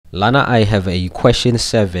Lana, I have a question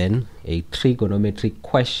 7, a trigonometric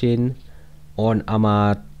question on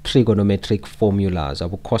trigonometric formulas.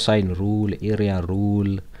 Abu cosine rule, area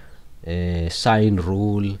rule, sine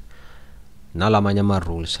rule, nalamanyama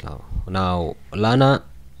rules now. Now, Lana,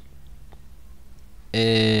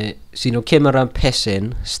 sino camera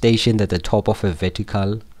person stationed at the top of a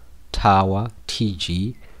vertical tower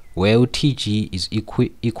TG, where TG is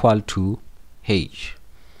equal to H.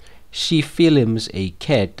 She films a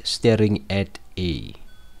cat staring at A.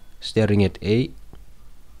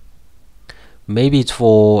 Maybe it's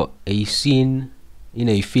for a scene in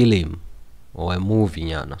a film or a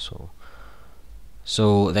movie.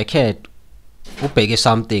 So the cat ubheke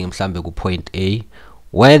something mhlambe ku point A,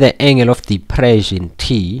 where the angle of depression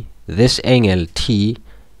T, this angle T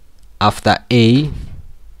after A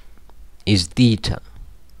is theta.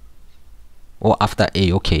 Or after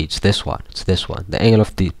A, okay, it's this one. The angle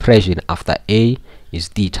of depression after A is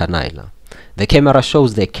theta 9. The camera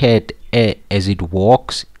shows the cat as it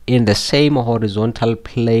walks in the same horizontal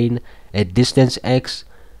plane at distance x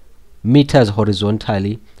meters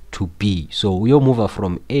horizontally to B. So we move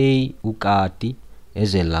from A ukati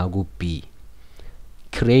ezela B,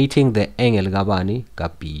 creating the angle kabani ka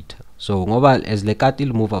beta. So ngoba as le cat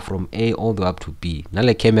will move from A all the way up to B,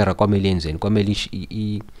 nale camera kwamele yenzeni,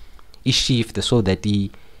 kwamele shift so that he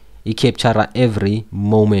capture every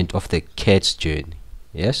moment of the cat's journey.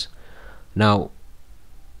 Yes. Now,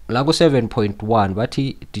 lago 7.1, but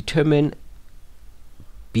he determine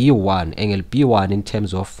B1, angle B1 in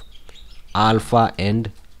terms of alpha and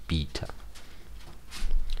beta.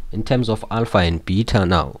 In terms of alpha and beta,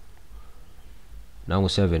 now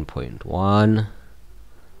 7.1.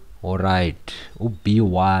 All right,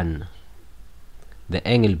 B1, the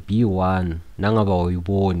angle B1 nangaba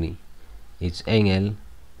uyiboni, it's angle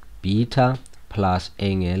beta plus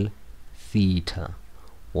angle theta.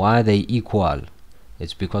 Why are they equal?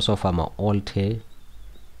 It's because of alternating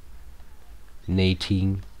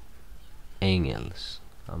angles.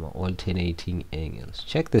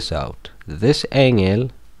 Check this out. This angle,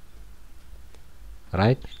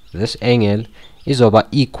 right? This angle is over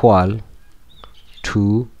equal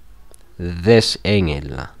to this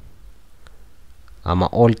angle.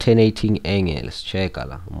 Alternating angles. Check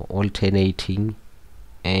alternating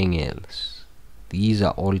angles. These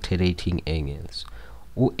are alternating angles.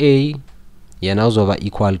 A yana uzoba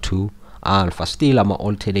equal to alpha. Still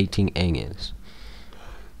alternating angles.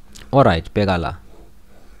 Alright, begala.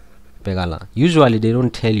 Usually they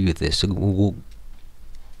don't tell you this. Kulama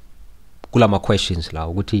questions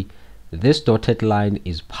la. This dotted line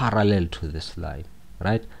is parallel to this line.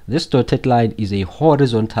 Right? This dotted line is a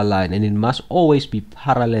horizontal line and it must always be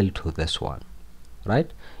parallel to this one.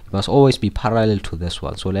 Right? It must always be parallel to this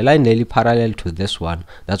one. So the line nearly parallel to this one.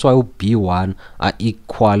 That's why B1 are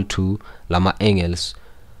equal to lama angles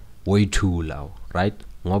way 2 now. Right?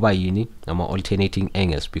 Ngoba yini lama alternating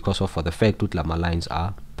angles because of the fact that lama lines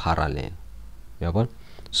are parallel. Yabon?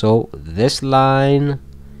 So this line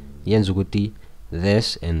yenzukuti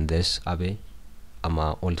this and this abe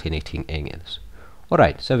ama alternating angles.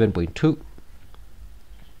 Alright, 7.2.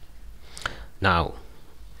 Now,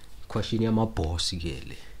 question yama boss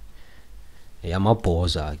gele. Yama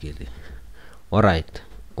boza gele. Alright.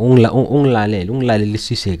 Unglalele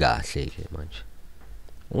sise kahle ke manje.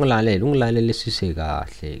 Unglalele sise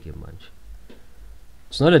kahle ke manje.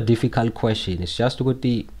 It's not a difficult question. It's just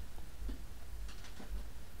ukuthi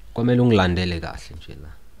komele unglandele kahle nje la,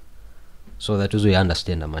 so that you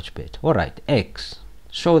understand much better. Alright, x.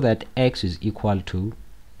 Show that x is equal to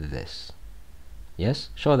this. Yes,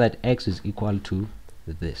 show that x is equal to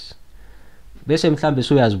this. Bese mhlambe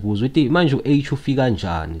soyazibuza ukuthi manje u-h ufika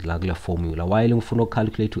kanjani la kule formula, while ngifuna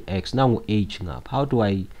ucalculate u-x nangu h ngapha. How do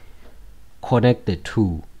I connect the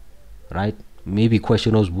two? Right? Maybe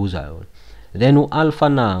question ozibuza yona. Then u-alpha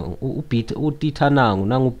nangu, u-beta, u-theta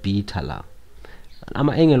nangu u-beta la.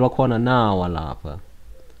 Ama angle wakhona nawa lapha.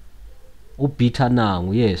 U-beta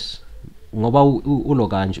nangu, yes. Ngoba ulo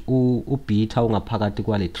kanje u-beta ungaphakathi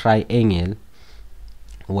kwale triangle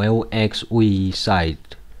where u-x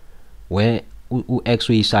uyi-side, where u-x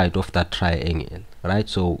uyi-side of that triangle, right?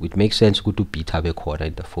 So it makes sense ukuthi u-beta bekhona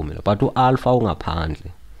in the formula, but u-alpha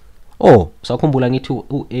ungaphandle. Oh, sakhumbula ngithi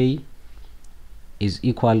u-a is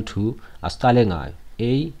equal to, asicale ngayo,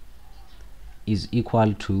 a is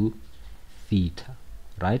equal to theta,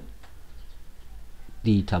 right?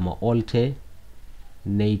 Theta ma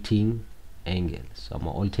alternating angles.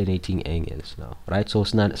 Alternating angles now, right? So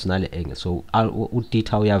it's not an angle. So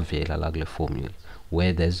theta uyavela la kule formula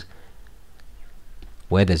where there's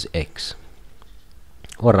x.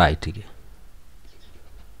 All right.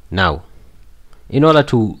 Now in order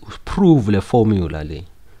to prove the formula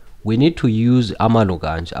we need to use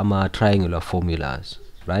ama triangular formulas,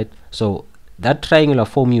 right? So that triangular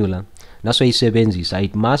formula naso isebenzisa,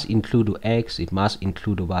 it must include x, it must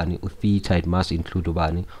include ubani theta, it must include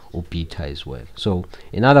ubani beta as well. So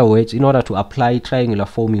in other words, in order to apply triangular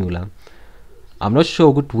formula, I'm not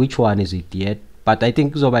sure which one is it yet, but I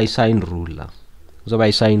think by sine rule.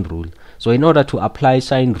 So in order to apply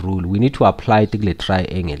sine rule, we need to apply the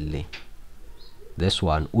triangle. This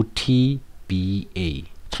one, TBA,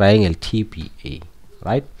 triangle TBA,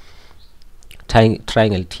 right?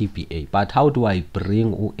 Triangle TBA. But how do I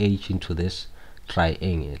bring OH into this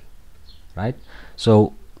triangle, right?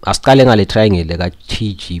 So asqale ngale triangle like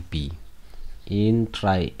TGB. In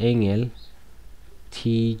triangle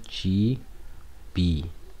TGB,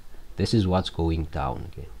 this is what's going down.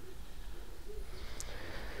 Okay.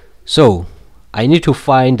 So I need to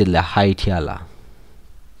find the height here,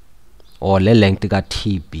 or the length ka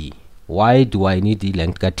TB. Why do I need the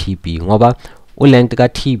length ka TB? Ngoba length ka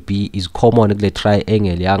TB is common le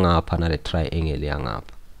triangle yangapha na le triangle yangapha,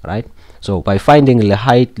 right? So by finding the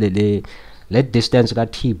height, the distance ka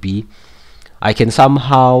TB, I can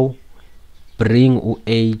somehow bring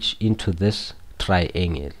OH into this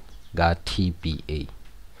triangle ka TBA.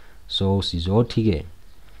 So sizothi ke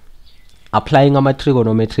applying ama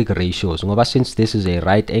trigonometric ratios, ngoba since this is a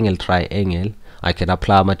right angle triangle, I can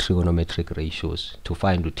apply my trigonometric ratios to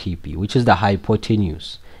find the TB, which is the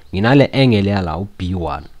hypotenuse. Nginale angle yala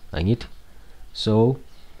B1, angithi? So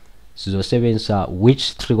sizosebenzisa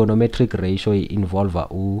which trigonometric ratio involve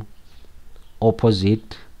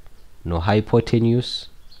opposite no hypotenuse,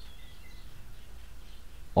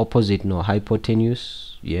 opposite no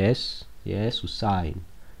hypotenuse, yes, sine.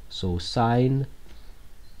 So sine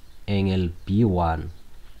angle B1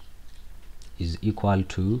 is equal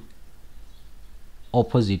to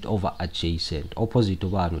opposite over adjacent, opposite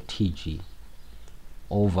over TG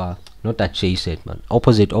over, not adjacent man,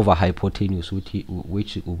 opposite over hypotenuse, which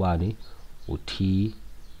ubani TB.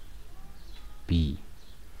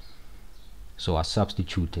 So I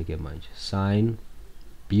substitute again, man. Sine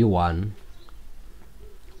B1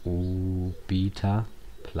 beta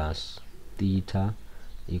plus theta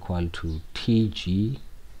equal to TG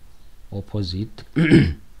opposite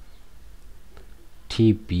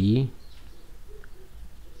TB.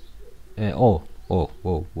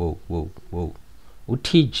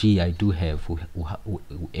 TG I do have,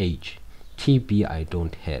 H. TB I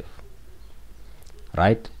don't have,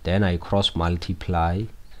 right? Then I cross multiply.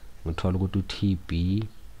 We go to TB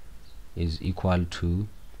is equal to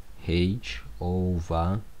H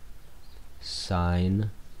over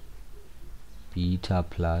sine beta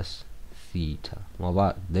plus theta.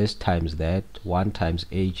 Over this times that, 1 times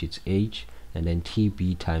H, it's H, and then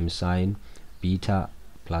TB times sine beta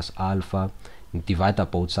plus alpha. Divide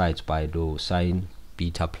up both sides by the sine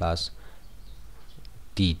beta plus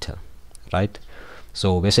theta, right?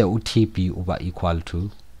 So we say UTB over equal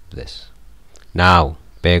to this. Now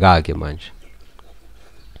bheka ke manje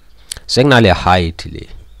sekunale height le,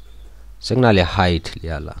 sekunale height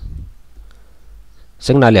yala,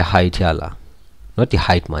 sekunale height yala, not the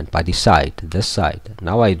height man, but the side, this side.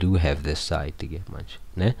 Now I do have this side again, manje,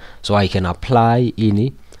 ne? So I can apply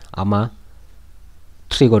ini ama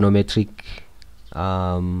trigonometric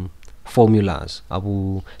formulas.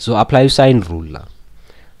 So apply sine rule.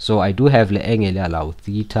 So I do have the angle allow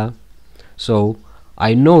theta. So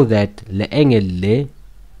I know that the angle le,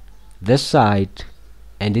 this side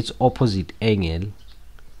and its opposite angle.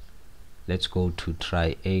 Let's go to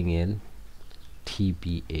triangle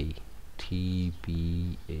TBA.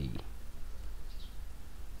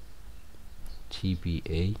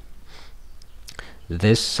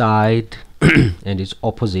 This side and its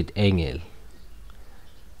opposite angle,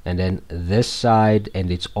 and then this side and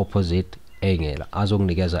its opposite angle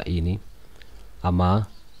azonginikeza ini ama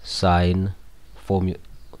sine formula.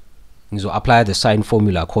 So apply the sine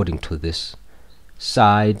formula according to this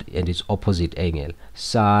side and its opposite angle,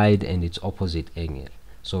 side and its opposite angle.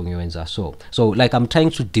 So so like I'm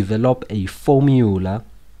trying to develop a formula,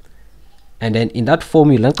 and then in that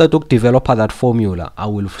formula, to develop that formula, I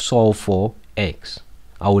will solve for x.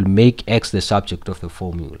 I will make x the subject of the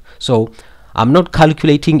formula. So I'm not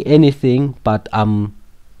calculating anything, but I'm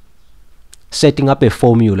setting up a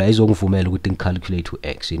formula ezongivumela ukuthi calculate to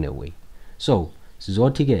x in a way. So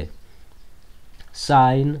sizothi ke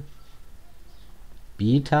sine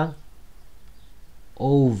beta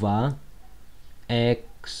over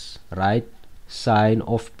x, right? Sine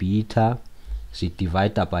of beta is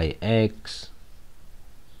divided by x,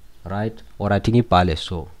 right? Or I think ibhale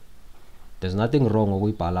so there's nothing wrong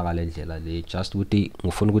ngokuyibhala ngale ndlela le, just ukuthi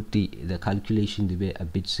ngifuna ukuthi the calculation be a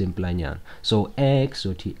bit simpler nyana. So x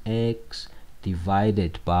uthi x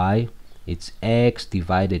divided by, it's x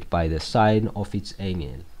divided by the sine of its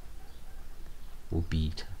angle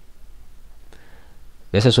beta.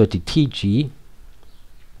 Bese sothi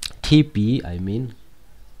TB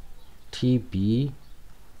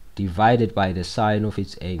divided by the sine of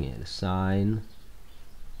its angle, sine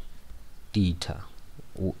theta.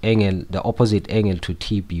 Angle, the opposite angle to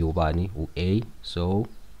TB ubani A, so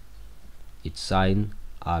it's sine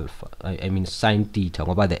alpha. I mean sine theta,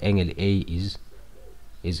 ngoba the angle A is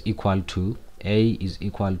equal to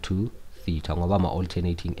theta ngoba ma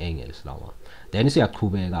alternating angles lawa. Then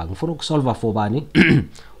siyaqhubeka ngifuna ukusolve for bani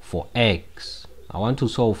for x. I want to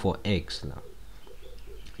solve for x now.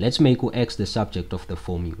 Let's make x the subject of the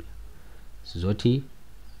formula. Sizothi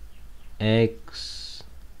x,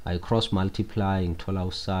 I cross multiply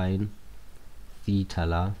ngithola sine theta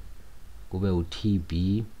la kube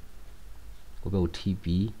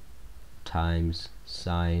uTB times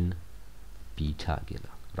sine beta ke la,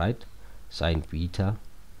 right? Sine beta.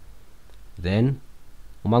 Then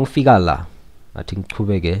uma ngifika la athi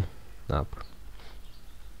ngiqhubeke ngapha,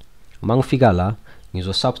 uma ngifika la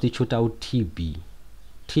ngizo substitute out TB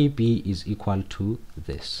is equal to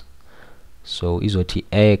this, so izothi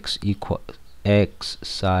x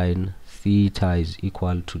sine theta is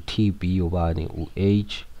equal to TB ubani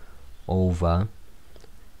H over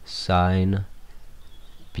sine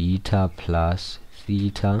beta plus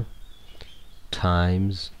theta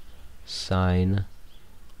times sine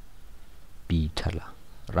beta la,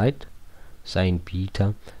 right? Sine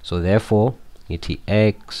beta. So therefore it is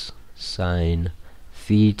x sine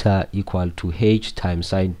theta equal to h times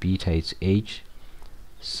sine beta, it's h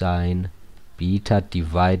sine beta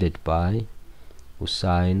divided by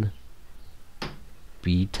sine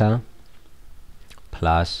beta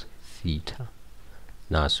plus theta.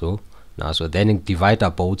 Now so then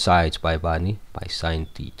divide both sides by bani by sine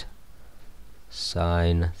theta,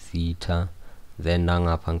 sine theta, then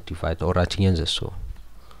nangapha divide, or ngiyenze so.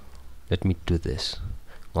 Let me do this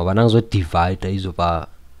ngoba nangizo divide izoba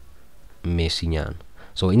messy nyana.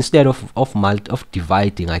 So instead of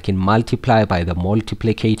dividing, I can multiply by the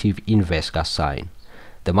multiplicative inverse ka sine.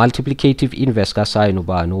 The multiplicative inverse ka sine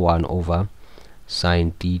ubani 1 over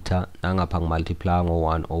sine theta, nangapha multiply ngo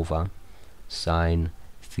 1 over sine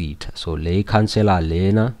theta. So le cancela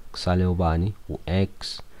lena kusale ubani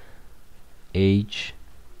x h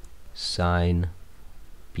sine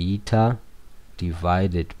beta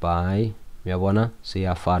divided by, uyabona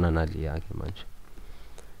siyafana naliya ke manje.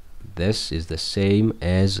 This is the same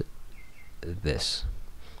as this,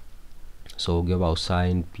 so give our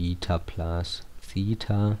sine beta plus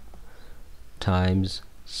theta times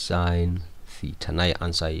sine theta. Now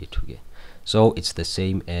answer it again. So it's the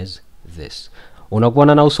same as this.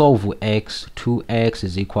 Unakubona now solve x, 2x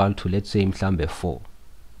is equal to, let's say mhlambe 4.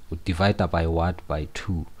 We divide that by what? By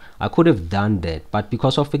 2. I could have done that, but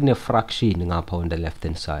because of a fraction ngapha on the left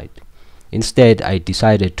hand side, instead I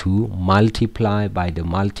decided to multiply by the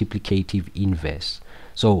multiplicative inverse.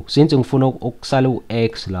 So since ngifuna ukusala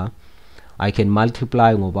x la, I can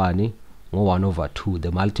multiply ngobani ngo 1 over 2,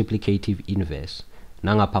 the multiplicative inverse,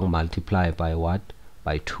 nangapha multiply by what?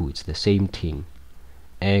 By 2. It's the same thing.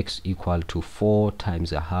 X equal to 4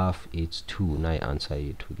 times a half, it's 2. Now I answer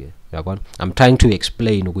it again. I'm trying to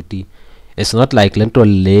explain ukuthi it's not like lento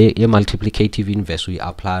le ye multiplicative inverse we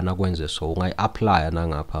apply na kwenze so ungayi apply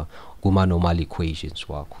nangapha kuma normal equations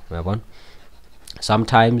wakho, uyabona.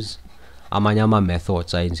 Sometimes amanye ama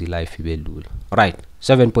methods ayenza life ibe lula. Right,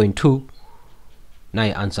 7.2. Now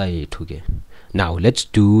I answer it again. Now let's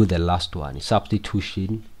do the last one,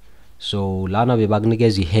 substitution. So lana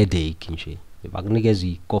bebakunikeza headache nje, bebakunikeza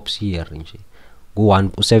ikops here nje ku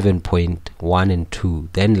 7.1 and 2,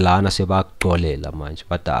 then lana sebakuxolela manje,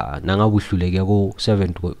 but nangabuhluleke ku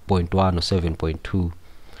 7.1 or 7.2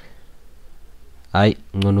 hayi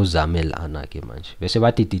ngcono uzame lana ke manje. Bese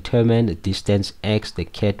bathi determine the distance x the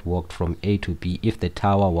cat walked from A to B if the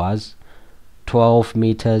tower was 12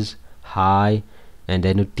 meters high and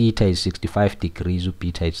then theta is 65 degrees,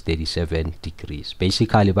 beta is 37 degrees.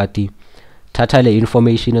 Basically bathi thatha le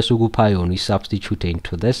information esukupha yona substitute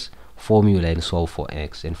into this formula and solve for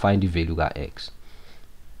x and find the value of x.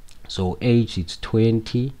 So h it's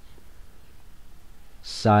 20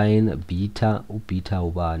 sine beta, beta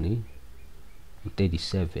ubani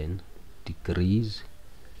 37 degrees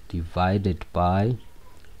divided by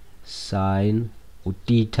sine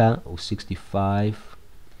theta 65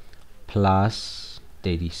 plus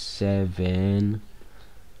 37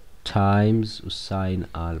 times sine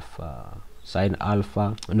alpha. Sine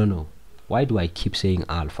alpha, no, why do I keep saying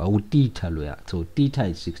alpha? Theta loya. So theta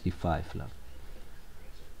is 65 la.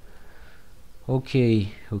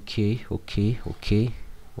 Okay.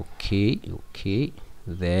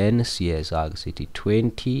 Then CSR city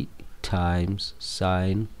 20 times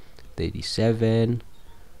sine 37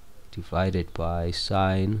 divided by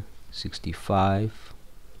sine 65.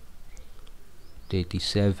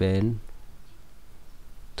 37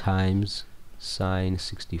 times sine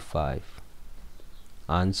 65.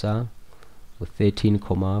 Answer with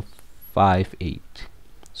 13,58.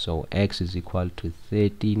 So x is equal to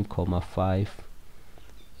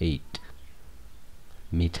 13,58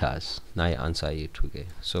 meters. Now I answer it okay.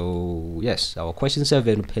 So yes, our question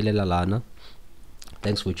 7 uphelela lana.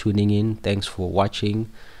 Thanks for tuning in. Thanks for watching.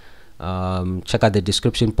 Check out the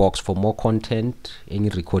description box for more content, any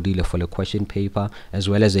recording for the question paper, as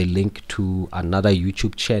well as a link to another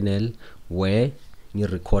YouTube channel where you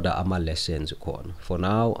record our lessons. For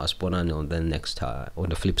now, I'll spawn on the next time on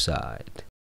the flip side.